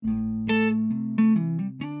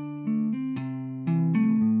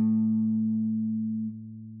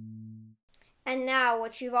And now,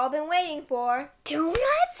 what you've all been waiting for.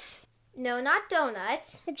 Donuts? No, not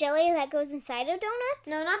donuts. The jelly that goes inside of donuts?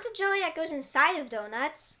 No, not the jelly that goes inside of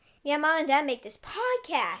donuts. Yeah, Mom and Dad make this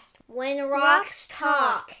podcast. When Rocks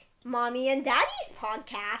Talk. Mommy and Daddy's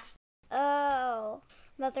podcast. Oh,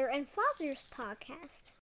 Mother and Father's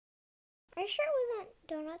podcast. Are you sure it wasn't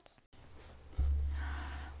donuts?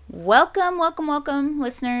 Welcome,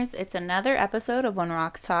 listeners. It's another episode of When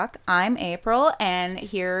Rocks Talk. I'm April, and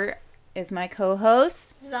here is my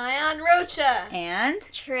co-host, Zion Rocha. And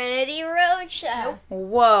Trinity Rocha.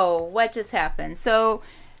 Whoa, what just happened? So,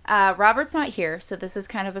 Robert's not here, so this is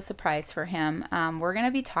kind of a surprise for him. We're going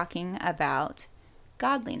to be talking about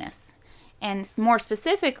godliness, and more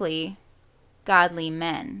specifically, godly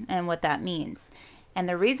men, and what that means. And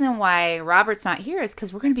the reason why Robert's not here is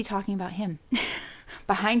because we're going to be talking about him.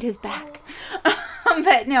 Behind his back.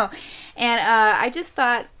 But no. And I just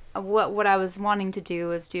thought what I was wanting to do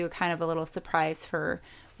was do kind of a little surprise for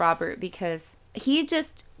Robert, because he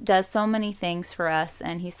just does so many things for us,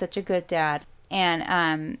 and he's such a good dad.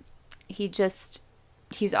 And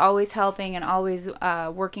he's always helping and always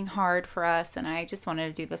working hard for us, and I just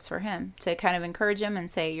wanted to do this for him, to kind of encourage him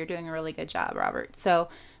and say, you're doing a really good job, Robert. So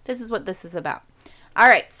this is what this is about. All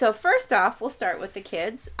right, so first off, we'll start with the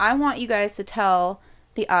kids. I want you guys to tell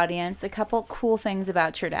the audience a couple cool things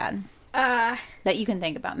about your dad that you can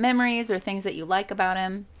think about. Memories or things that you like about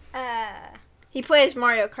him. He plays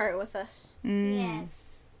Mario Kart with us.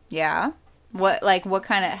 Yes. Yeah? What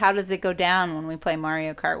kind of, how does it go down when we play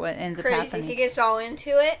Mario Kart? What ends up happening? He gets all into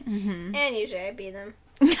it, and usually I beat him.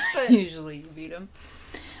 But usually you beat him.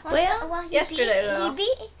 Yesterday, he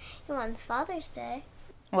beat you on Father's Day.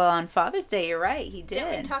 Well, on Father's Day, you're right. He did.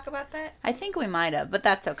 Didn't we talk about that? I think we might have, but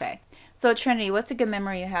that's okay. So, Trinity, what's a good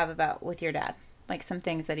memory you have with your dad? Like some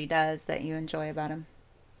things that he does that you enjoy about him.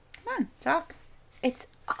 Come on, talk. It's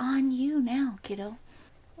on you now, kiddo.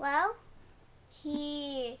 Well,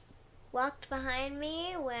 he walked behind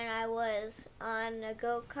me when I was on a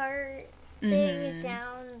go-kart thing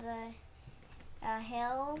down the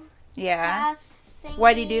hill. Yeah. Path thingy.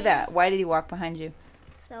 Why did he do that? Why did he walk behind you?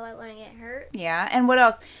 So I wouldn't get hurt. Yeah. And what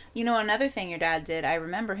else? You know, another thing your dad did, I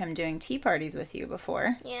remember him doing tea parties with you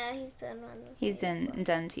before. Yeah, he's done one with He's me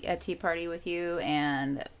done a tea party with you,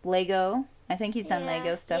 and Lego. I think he's done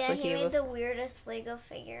Lego stuff with you. Yeah, he made the weirdest Lego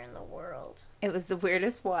figure in the world. It was the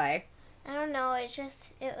weirdest. Why? I don't know. It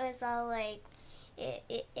was all like,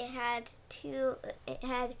 it had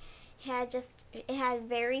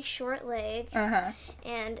very short legs.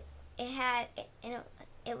 And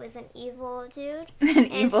it was an evil dude.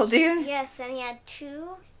 Evil dude? Yes, and he had two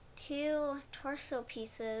torso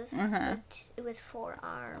pieces with 4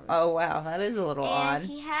 arms. Oh, wow. That is a little odd. And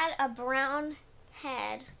he had a brown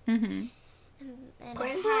head and a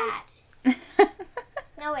Plain hat.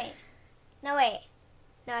 No, wait. No,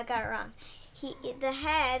 I got it wrong. The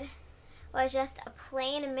head was just a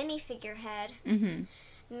plain minifigure head.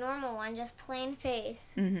 Normal one, just plain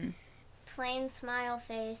face. Plain smile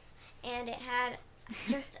face. And it had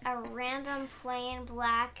just a random plain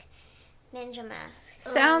black ninja mask.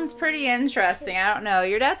 Sounds pretty interesting. I don't know.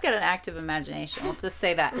 Your dad's got an active imagination. Let's just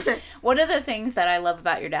say that. One of the things that I love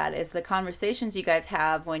about your dad is the conversations you guys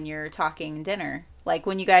have when you're talking dinner. Like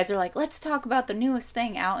when you guys are like, let's talk about the newest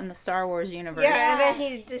thing out in the Star Wars universe. Yeah, and then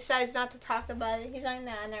he decides not to talk about it. He's like,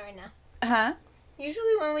 nah, not right now. Huh?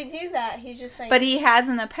 Usually when we do that, he's just like... But he has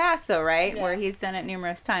in the past, though, right? Yeah. Where he's done it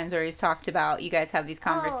numerous times, where he's talked about, you guys have these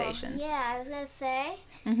conversations. Oh, yeah, I was going to say.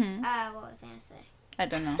 What was I going to say? I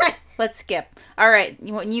don't know. Let's skip. All right.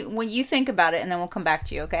 When you think about it, and then we'll come back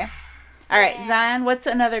to you, okay? All right, Yeah. Zion, what's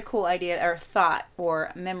another cool idea or thought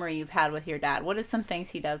or memory you've had with your dad? What is some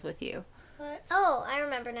things he does with you? What? Oh, I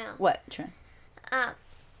remember now. What, Trin?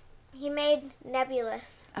 He made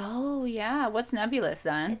Nebulous. Oh, yeah. What's Nebulous,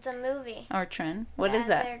 Zion? It's a movie. Or Trin? What is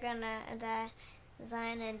that?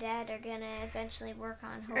 Zion and Dad are gonna eventually work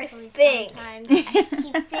on, hopefully think. sometime. He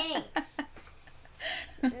thinks.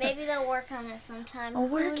 Maybe they'll work on it sometime. A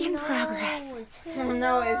work Who in knows? progress. Who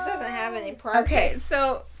No, it doesn't have any progress. Okay,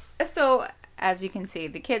 so as you can see,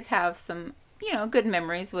 the kids have some, good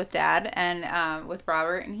memories with Dad and with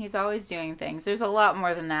Robert, and he's always doing things. There's a lot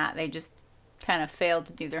more than that. They just kind of failed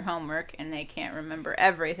to do their homework, and they can't remember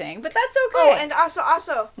everything, but that's okay. Oh, and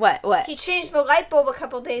also. What? He changed the light bulb a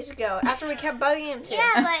couple days ago after we kept bugging him to.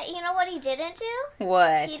 Yeah, but you know what he didn't do?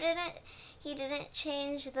 What? He didn't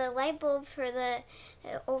change the light bulb for the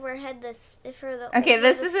overhead. Okay,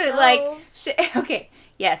 this isn't like. Okay,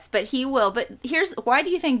 yes, but he will. But why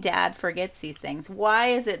do you think Dad forgets these things? Why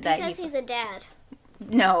is it that because he's a dad.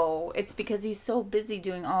 No, it's because he's so busy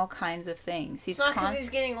doing all kinds of things. It's not because he's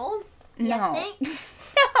getting old. No. You think?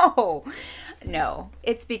 No. No,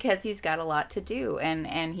 it's because he's got a lot to do,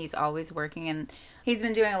 and he's always working, and he's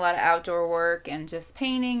been doing a lot of outdoor work and just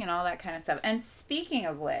painting and all that kind of stuff. And speaking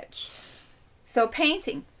of which, so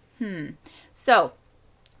painting. So,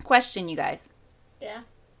 question, you guys. Yeah.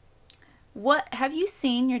 What have you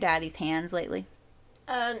seen your daddy's hands lately?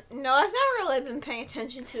 No, I've never really been paying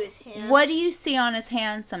attention to his hands. What do you see on his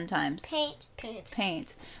hands sometimes? Paint.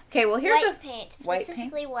 Paint. Okay, well here's White paint. white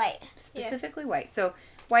Specifically white. Specifically white. So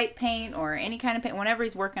white paint or any kind of paint. Whenever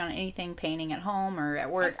he's working on anything, painting at home or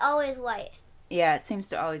at work. It's always white. Yeah, it seems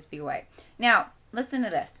to always be white. Now, listen to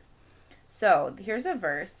this. So here's a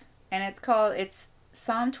verse, and it's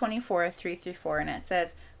Psalm 24, 3-4, and it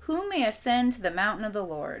says, "Who may ascend to the mountain of the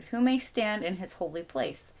Lord? Who may stand in his holy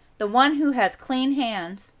place? The one who has clean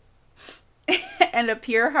hands and a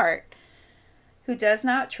pure heart, who does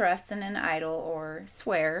not trust in an idol or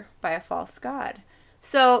swear by a false god."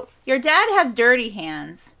 So your dad has dirty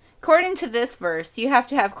hands. According to this verse, you have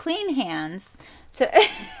to have clean hands to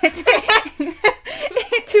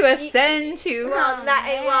to ascend to.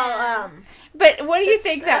 But what do you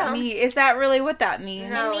think that means? Is that really what that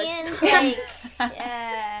means? No, It means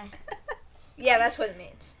yeah, that's what it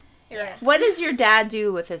means. You're right. What does your dad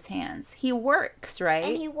do with his hands? He works, right?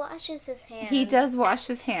 and he washes his hands. He does wash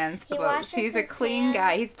his hands. He folks. washes He's a his clean hands.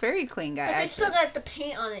 guy. He's a very clean guy. But they actually. still got the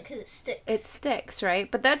paint on it because it sticks. It sticks, right?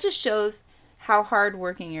 But that just shows how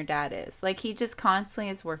hardworking your dad is. Like he just constantly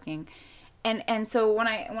is working. And so when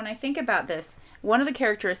I think about this, one of the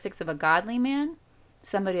characteristics of a godly man,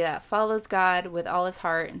 somebody that follows God with all his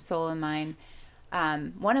heart and soul and mind,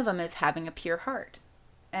 one of them is having a pure heart.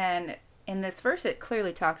 And in this verse, it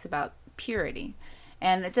clearly talks about purity.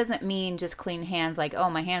 And it doesn't mean just clean hands like, oh,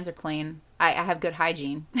 my hands are clean. I have good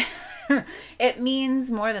hygiene. It means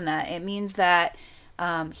more than that. It means that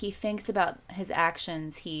he thinks about his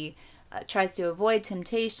actions. He tries to avoid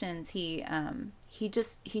temptations. He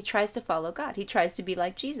tries to follow God. He tries to be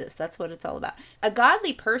like Jesus. That's what it's all about. A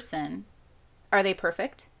godly person, are they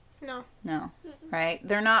perfect? No. No, right?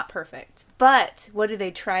 They're not perfect. But what do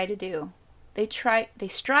they try to do? They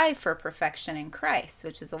strive for perfection in Christ,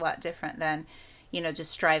 which is a lot different than,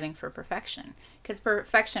 just striving for perfection. Because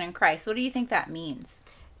perfection in Christ, what do you think that means?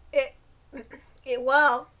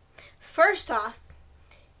 Well, first off,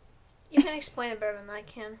 you can explain it better than I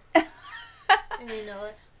can. And you know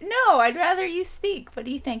it. No, I'd rather you speak. What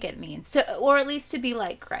do you think it means? Or at least to be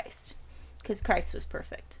like Christ. Because Christ was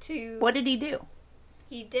perfect. What did he do?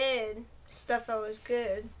 He did stuff that was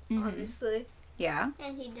good, obviously. Yeah.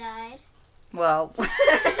 And he died. Well,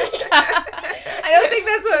 I don't think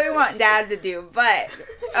that's what we want Dad to do, but,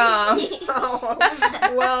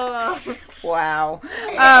 wow.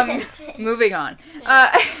 Moving on.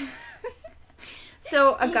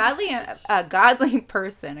 So a godly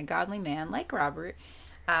person, a godly man like Robert,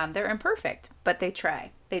 they're imperfect, but they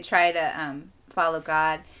try. They try to follow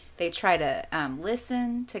God. They try to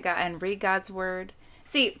listen to God and read God's word.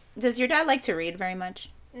 See, does your dad like to read very much?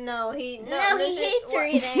 No, he hates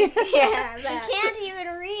reading. Yeah, He can't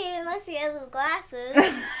even read unless he has his glasses.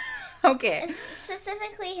 Okay.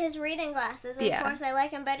 Specifically his reading glasses. And Yeah. of course, I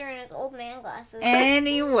like him better in his old man glasses.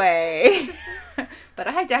 Anyway, but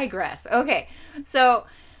I digress. Okay, so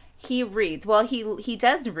he reads. Well, he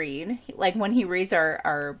does read. Like when he reads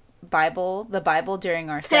our Bible, the Bible during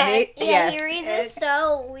our Sunday. Yeah, yes. he reads it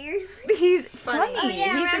so weird. He's funny. Oh,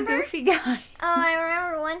 yeah, He's remember? a goofy guy. Oh, I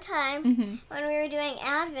remember one time Mm-hmm. when we were doing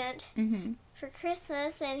Advent Mm-hmm. for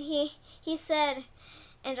Christmas, and he said,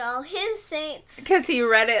 "And all his saints." Because he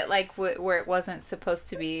read it like where it wasn't supposed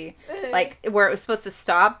to be, like where it was supposed to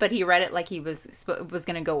stop, but he read it like he was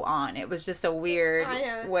going to go on. It was just a weird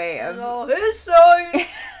way of. Oh, his son.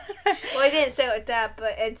 Well, I didn't say it like that,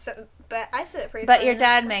 but I said it pretty. But funny your enough.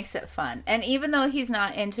 dad makes it fun. And even though he's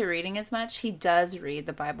not into reading as much, he does read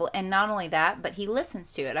the Bible. And not only that, but he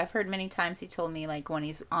listens to it. I've heard many times he told me, like, when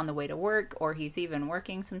he's on the way to work or he's even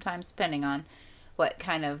working sometimes, depending on what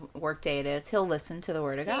kind of work day it is, he'll listen to the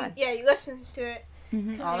Word of God. He listens to it.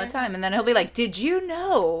 All the time. And then he'll be like, "Did you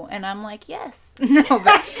know?" And I'm like, "Yes."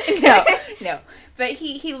 No. But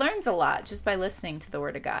he learns a lot just by listening to the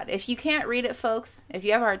Word of God. If you can't read it, folks, if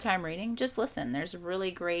you have a hard time reading, just listen. There's really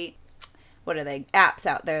great, apps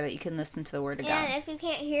out there that you can listen to the Word of God. And if you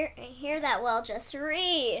can't hear that well, just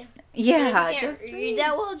read. Yeah, Just read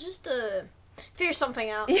that. Well, just figure something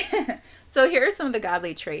out. Yeah. So here are some of the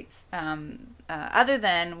godly traits. Other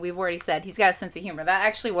than we've already said, he's got a sense of humor. That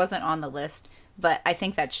actually wasn't on the list, but I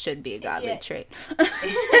think that should be a godly trait.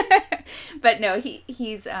 But no,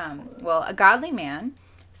 he's a godly man,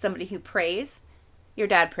 somebody who prays. Your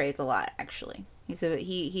dad prays a lot, actually.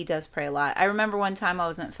 He does pray a lot. I remember one time I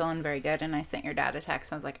wasn't feeling very good, and I sent your dad a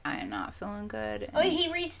text. I was like, I am not feeling good. And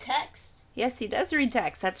he reads text. Yes, he does read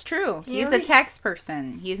text. That's true. He's a text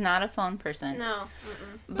person. He's not a phone person. No.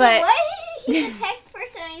 But what? He's a text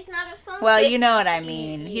person. He's not a phone person. Well, you know what I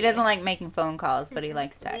mean. He doesn't like making phone calls, but he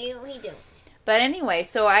likes text. He do. But anyway,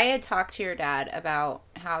 so I had talked to your dad about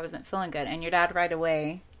how I wasn't feeling good, and your dad right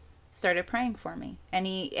away started praying for me. And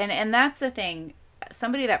and that's the thing.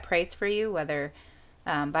 Somebody that prays for you, whether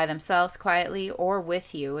by themselves quietly or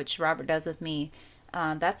with you, which Robert does with me,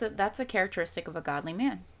 that's a characteristic of a godly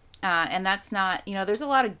man. And that's not, there's a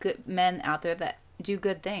lot of good men out there that do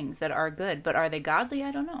good things, that are good, but are they godly?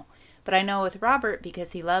 I don't know. But I know with Robert,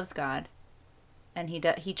 because he loves God and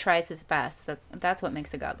he tries his best, that's what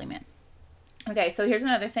makes a godly man. Okay, so here's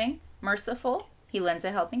another thing. Merciful, he lends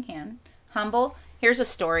a helping hand. Humble, here's a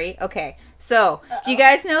story. Okay, so do you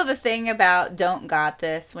guys know the thing about don't got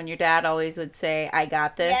this, when your dad always would say, I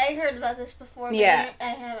got this? Yeah, I heard about this before, but I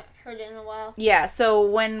haven't heard it in a while. Yeah, so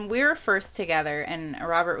when we were first together, and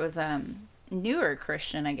Robert was newer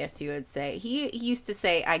Christian, I guess you would say, he used to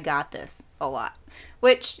say, I got this, a lot.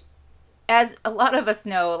 Which, as a lot of us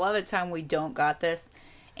know, a lot of the time we don't got this.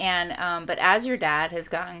 And but as your dad has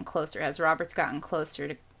gotten closer, as Robert's gotten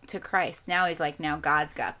closer to Christ, now he's like, now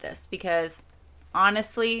God's got this. Because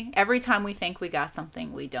honestly, every time we think we got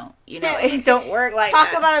something, we don't. It don't work like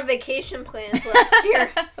Talk that. about our vacation plans last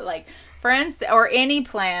year. Like, friends, or any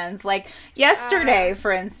plans. Like, yesterday,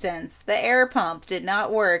 for instance, the air pump did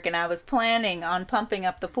not work, and I was planning on pumping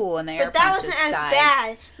up the pool, and the air pump just died. But that wasn't as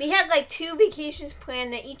bad. We had, 2 vacations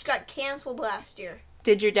planned that each got canceled last year.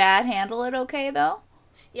 Did your dad handle it okay, though?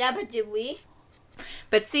 Yeah, but did we?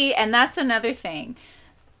 But see, and that's another thing.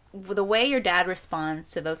 The way your dad responds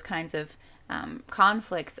to those kinds of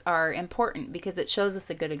conflicts are important because it shows us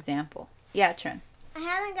a good example. Yeah, Trin. I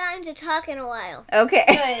haven't gotten to talk in a while.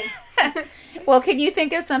 Okay. Well, can you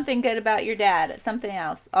think of something good about your dad? Something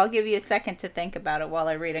else. I'll give you a second to think about it while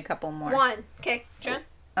I read a couple more. 1. Okay, Trin?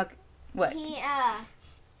 Okay. What?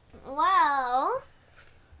 Well...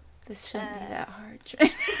 This shouldn't be that hard.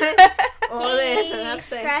 He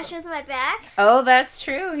scratches my back. Oh, that's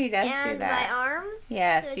true. He does do that. And my arms.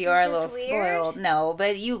 Yes, you are a little spoiled. No,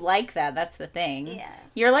 but you like that. That's the thing. Yeah.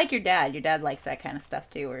 You're like your dad. Your dad likes that kind of stuff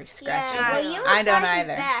too, where he scratches. Yeah, well, you massage I don't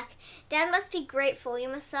either. His back. Dad must be grateful. You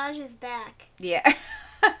massage his back. Yeah.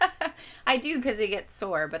 I do because he gets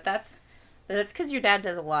sore, but that's because your dad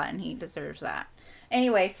does a lot and he deserves that.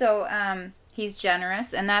 Anyway, so he's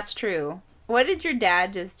generous, and that's true. What did your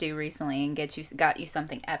dad just do recently and got you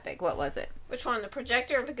something epic? What was it? Which one, the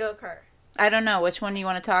projector or the go-kart? I don't know. Which one do you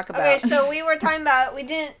want to talk about? Okay, so we were talking about,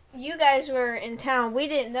 you guys were in town, we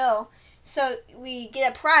didn't know. So we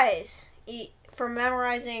get a prize for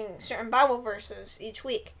memorizing certain Bible verses each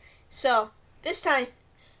week. So this time,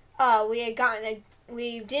 we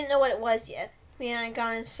didn't know what it was yet. We hadn't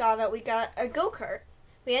gone and saw that we got a go-kart.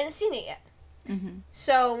 We hadn't seen it yet. Mm-hmm.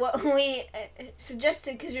 So what we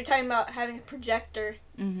suggested, because we were talking about having a projector,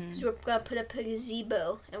 so we're gonna put up a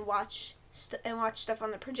gazebo and watch stuff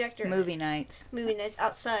on the projector. Movie nights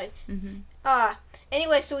outside. Mm-hmm.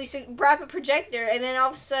 Anyway, so we brought up a projector, and then all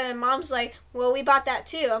of a sudden, Mom's like, "Well, we bought that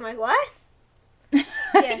too." I'm like, "What?"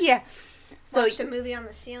 Yeah. Yeah. So watched a movie on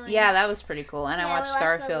the ceiling. Yeah, that was pretty cool. And I watched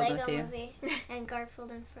Garfield the Lego with you. Movie and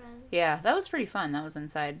Garfield and Friends. Yeah, that was pretty fun. That was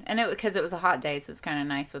inside, and because it was a hot day, so it was kind of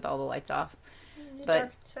nice with all the lights off. But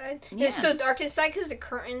dark inside. Yeah. It was so dark inside because the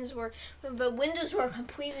windows were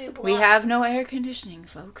completely blocked. We have no air conditioning,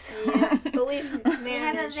 folks. Yeah, but we have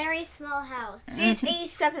a very small house. See, it's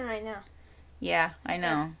 87 right now. Yeah, I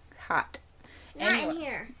know. Hot. Not in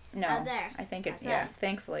here. No, out there. I think it's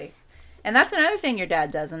thankfully. And that's another thing your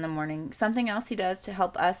dad does in the morning. Something else he does to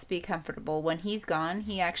help us be comfortable. When he's gone,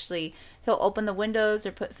 he'll open the windows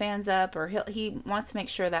or put fans up, or he wants to make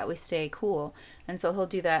sure that we stay cool. And so he'll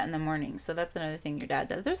do that in the morning. So that's another thing your dad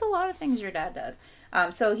does. There's a lot of things your dad does.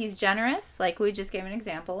 So he's generous, like we just gave an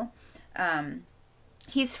example.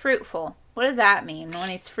 He's fruitful. What does that mean when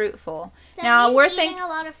he's fruitful? That means eating a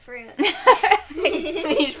lot of fruit.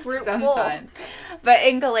 He's fruitful. Sometimes. But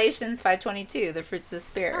in Galatians 5:22, the fruits of the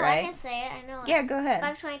Spirit, right? I can say it. I know it. Yeah, go ahead.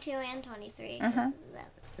 5:22 and 23.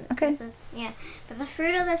 Okay. Yeah. But the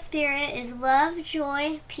fruit of the Spirit is love,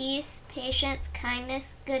 joy, peace, patience,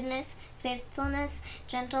 kindness, goodness, faithfulness,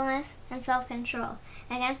 gentleness, and self-control.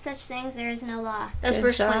 Against such things there is no law. That's Good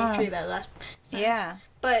verse job. 23, that last sentence. Yeah.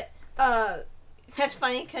 But that's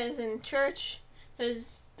funny because in church, the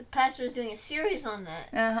pastor is doing a series on that,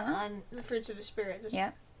 on the fruits of the Spirit.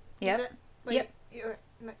 Yep. Yep.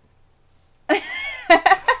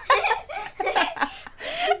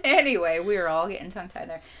 Anyway, we were all getting tongue-tied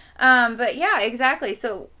there. But yeah, exactly.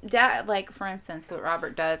 So dad, like for instance, what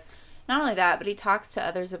Robert does, not only that, but he talks to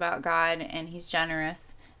others about God and he's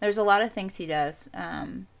generous. There's a lot of things he does.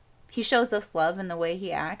 He shows us love in the way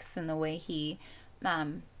he acts and the way he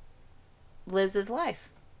lives his life.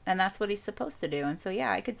 And that's what he's supposed to do. And so,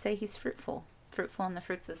 yeah, I could say he's fruitful in the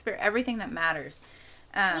fruits of the Spirit. Everything that matters.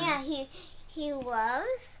 Yeah, he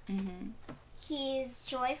loves. Mm-hmm. He's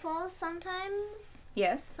joyful sometimes.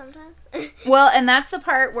 Yes. Sometimes. Well, and that's the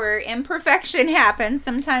part where imperfection happens.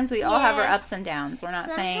 Sometimes we all have our Yeah. ups and downs. We're not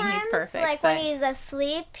saying he's perfect. Like but... when he's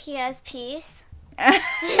asleep, he has peace.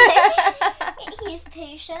 He's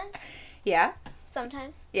patient. Yeah.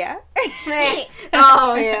 Sometimes. Yeah. Right.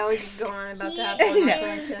 Oh, yeah, we could go on about that. He One.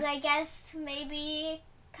 is, I guess, maybe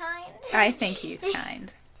kind. I think he's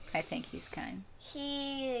kind.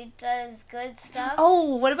 He does good stuff.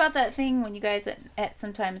 Oh, what about that thing when you guys at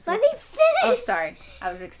sometimes... Let me finish. Oh, sorry.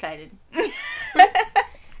 I was excited. Go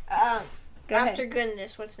After ahead.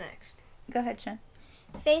 goodness, what's next? Go ahead, Sean.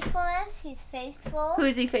 Faithfulness. He's faithful. Who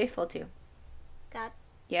is he faithful to? God.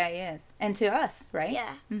 Yeah, he is. And to us, right?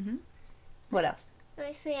 Yeah. Mm-hmm. What else? Let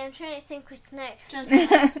me see. I'm trying to think what's next.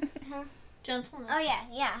 Gentleness. Huh? Gentleness. Oh,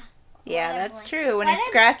 yeah. Yeah, Why that's did I true. When Why he did-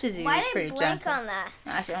 scratches you, Why he's did I pretty blank gentle. on that?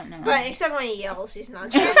 I don't know. But except when he yells, he's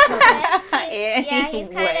not Yeah, gentle. he's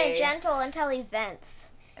kind Anyway. of gentle until he vents.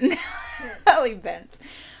 He bends.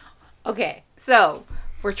 Okay, so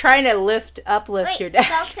we're trying to uplift your Wait, dad.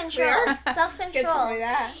 self-control. Good Self-control. me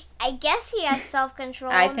that. I guess he has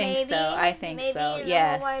self-control. I think maybe. so. I think maybe so, in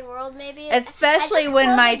yes. the whole wide world, maybe. Especially I just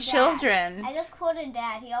when my quoted Dad. children... I just quoted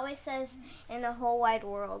Dad. He always says, in the whole wide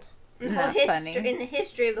world. Isn't that funny? In the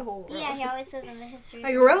history of the whole world. Yeah, he always says in the history.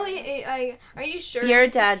 Like, really? Are you sure? Your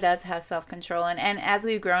dad does have self-control, and as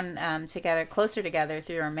we've grown closer together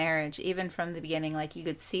through our marriage, even from the beginning, like you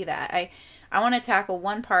could see that. I want to tackle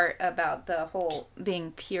one part about the whole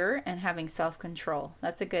being pure and having self-control.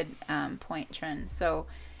 That's a good point, Trin. So,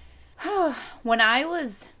 when I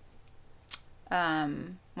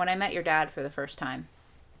met your dad for the first time,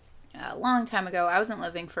 a long time ago, I wasn't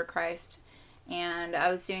living for Christ, and I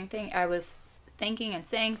was thinking and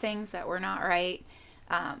saying things that were not right,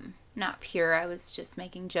 not pure. I was just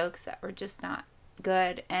making jokes that were just not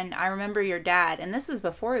good. And I remember your dad, and this was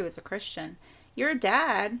before he was a Christian. Your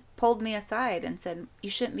dad pulled me aside and said, "You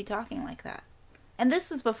shouldn't be talking like that." And this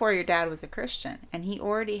was before your dad was a Christian, and he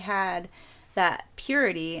already had that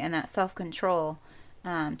purity and that self-control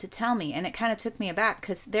to tell me. And it kind of took me aback,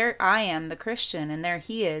 because there I am, the Christian, and there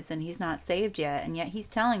he is, and he's not saved yet, and yet he's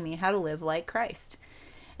telling me how to live like Christ.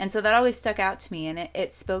 And so that always stuck out to me, and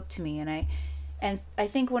it spoke to me. And I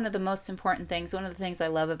think one of the most important things, one of the things I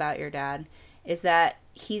love about your dad, is that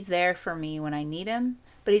he's there for me when I need him,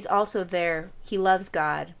 but he's also there. He loves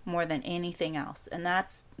God more than anything else. And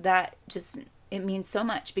it means so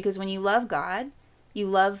much, because when you love God, you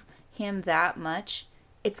love him that much,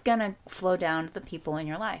 it's going to flow down to the people in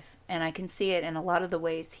your life. And I can see it in a lot of the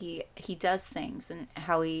ways he does things, and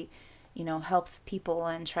how he, helps people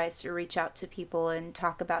and tries to reach out to people and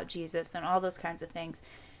talk about Jesus and all those kinds of things.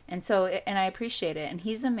 And so, and I appreciate it. And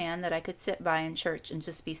he's a man that I could sit by in church and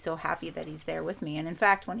just be so happy that he's there with me. And in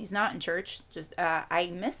fact, when he's not in church,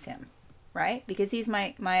 I miss him, right? Because he's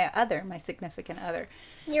my significant other.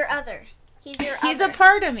 Your other. He's your other. He's a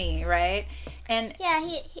part of me, right? And yeah,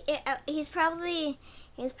 he's probably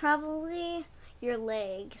your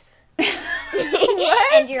legs.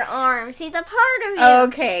 What? And your arms. He's a part of you.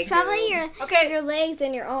 Okay. Probably Okay. your legs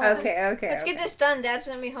and your arms. Okay. Let's get this done. Dad's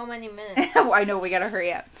gonna be home any minute. I know, we gotta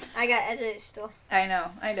hurry up. I got edit still. I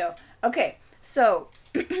know. Okay, so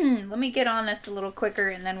let me get on this a little quicker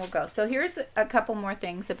and then we'll go. So here's a couple more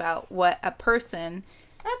things about what a person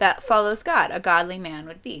that follows God, a godly man,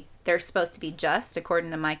 would be. They're supposed to be just,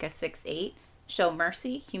 according to Micah 6:8, show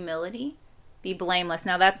mercy, humility, be blameless.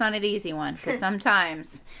 Now that's not an easy one, because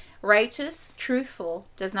sometimes righteous, truthful,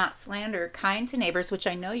 does not slander, kind to neighbors, which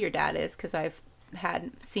I know your dad is, because I've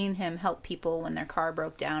seen him help people when their car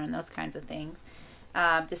broke down and those kinds of things.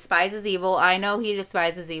 Despises evil. I know he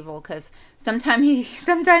despises evil, because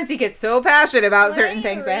sometimes he gets so passionate about certain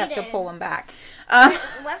things I have to pull him back.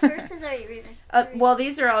 What verses are you reading? Well,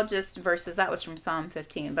 these are all just verses. That was from Psalm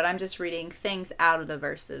 15, but I'm just reading things out of the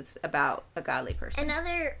verses about a godly person.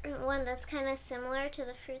 Another one that's kind of similar to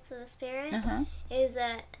the fruits of the Spirit Uh-huh. is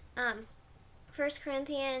 1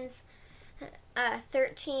 Corinthians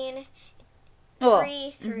 13,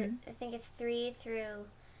 3 through, I think it's 3 through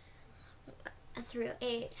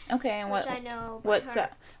 8. Okay, and Which I know by what's heart.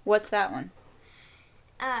 that? What's that one?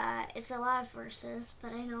 It's a lot of verses,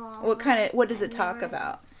 but I know all. What does it I've talk memorized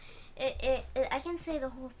about? It I can say the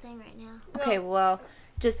whole thing right now. Okay, well,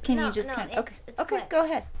 Just can you just no, kind of... Okay, it's okay, quick. go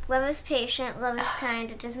ahead. Love is patient, love is kind,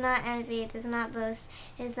 it does not envy, it does not boast,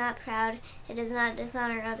 it is not proud, it does not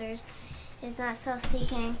dishonor others, it is not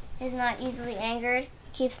self-seeking, it is not easily angered,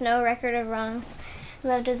 keeps no record of wrongs.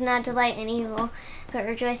 Love does not delight in evil, but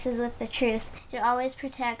rejoices with the truth. It always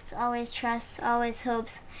protects, always trusts, always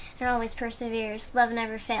hopes, and always perseveres. Love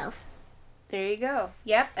never fails. There you go.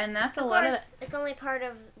 Yep, and that's a lot of... It's only part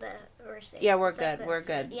of the verse 8. Yeah, we're good. We're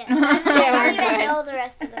good. Yeah, I we're don't even good. know the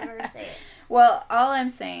rest of the verse 8. Well, all I'm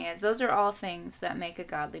saying is those are all things that make a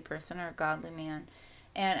godly person or a godly man.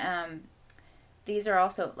 And these are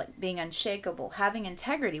also like being unshakable, having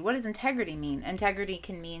integrity. What does integrity mean? Integrity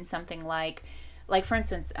can mean something like for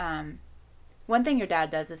instance, one thing your dad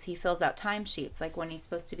does is he fills out timesheets, like when he's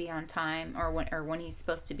supposed to be on time or when he's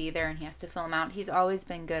supposed to be there and he has to fill them out. He's always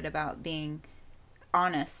been good about being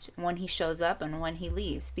honest when he shows up and when he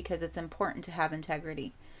leaves, because it's important to have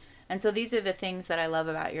integrity. And so these are the things that I love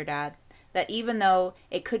about your dad, that even though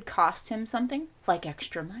it could cost him something, like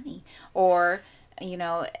extra money, or, you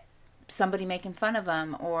know, somebody making fun of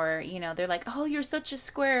him, or, you know, they're like, oh, you're such a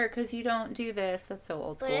square because you don't do this. That's so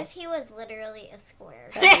old school. What if he was literally a square?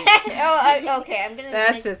 Okay, I'm gonna...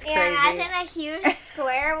 That's just crazy. Yeah, imagine a huge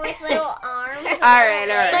square with little arms. All right.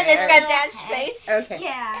 And it's got Dad's face. Okay.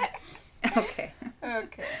 Yeah. Okay.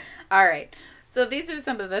 Okay. All right. So these are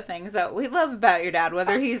some of the things that we love about your dad,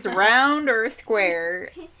 whether he's round or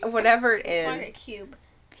square, whatever it is. Like a cube.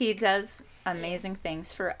 He does amazing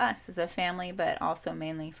things for us as a family, but also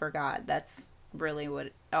mainly for God. That's really what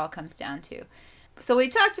it all comes down to. So we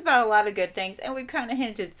talked about a lot of good things, and we've kind of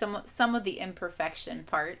hinted some of the imperfection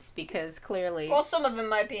parts, because clearly... Well, some of them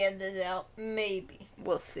might be edited out. Maybe.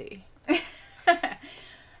 We'll see.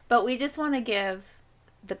 But we just want to give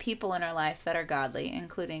the people in our life that are godly,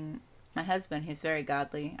 including my husband, who's very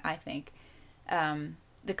godly, I think,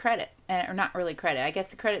 the credit. Or not really credit. I guess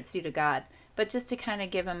the credit's due to God. But just to kind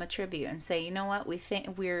of give him a tribute and say, you know what,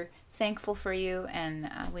 we're thankful for you,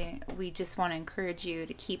 and we just want to encourage you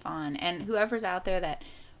to keep on. And whoever's out there that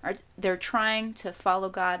they're trying to follow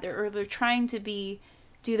God, they're trying to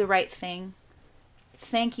do the right thing,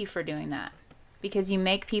 thank you for doing that, because you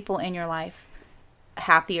make people in your life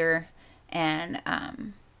happier, and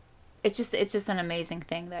it's just an amazing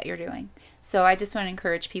thing that you're doing. So I just want to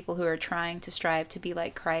encourage people who are trying to strive to be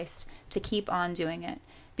like Christ to keep on doing it.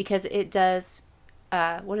 Because it does,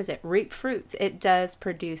 reap fruits. It does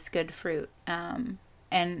produce good fruit. And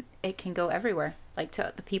it can go everywhere, like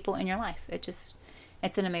to the people in your life. It's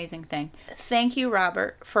an amazing thing. Thank you,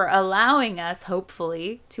 Robert, for allowing us,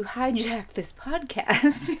 hopefully, to hijack this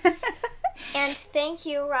podcast. And thank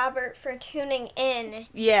you, Robert, for tuning in.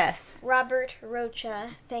 Yes. Robert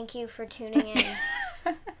Rocha, thank you for tuning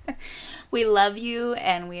in. We love you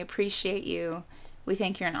and we appreciate you. We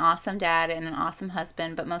think you're an awesome dad and an awesome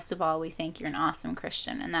husband, but most of all, we think you're an awesome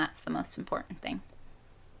Christian, and that's the most important thing.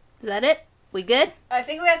 Is that it? We good? I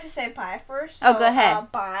think we have to say bye first. Oh, go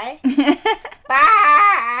ahead. Bye.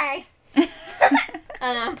 Bye. And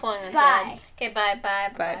I'm pulling on Bye. Dad. Okay, bye.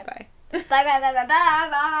 Bye. Bye, bye, bye, bye, bye,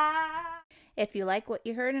 bye. If you like what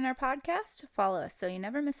you heard in our podcast, follow us so you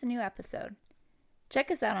never miss a new episode.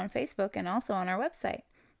 Check us out on Facebook and also on our website.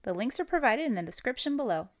 The links are provided in the description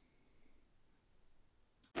below.